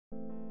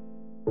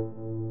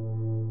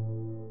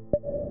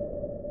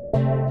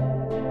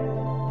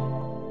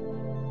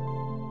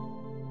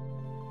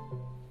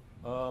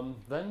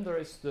Then there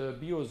is the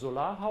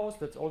Bio-Solar house.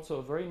 That's also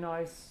a very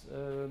nice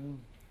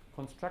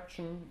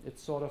construction.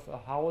 It's sort of a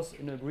house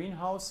in a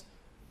greenhouse.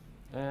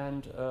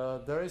 And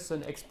there is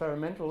an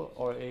experimental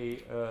or a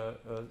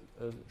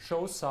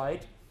show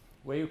site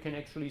where you can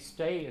actually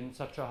stay in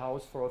such a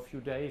house for a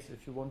few days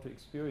if you want to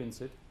experience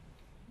it.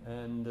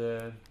 And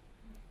the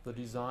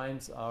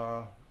designs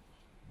are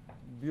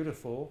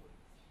beautiful.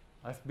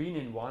 I've been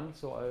in one,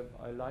 so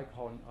I like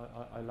how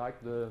I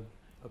like the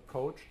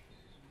approach.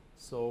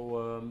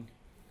 So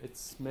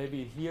it's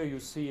maybe here you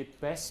see it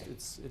best.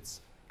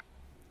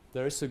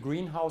 There is a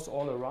greenhouse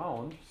all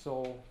around,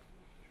 so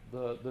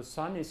the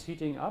sun is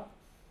heating up,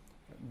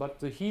 but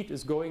the heat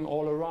is going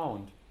all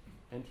around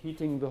and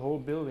heating the whole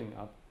building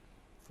up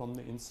from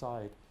the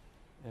inside.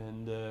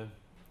 And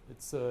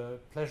it's a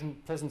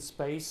pleasant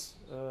space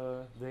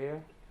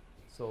there.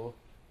 So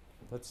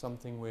that's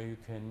something where you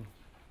can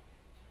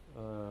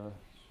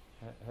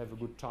have a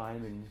good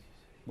time in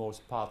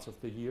most parts of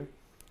the year.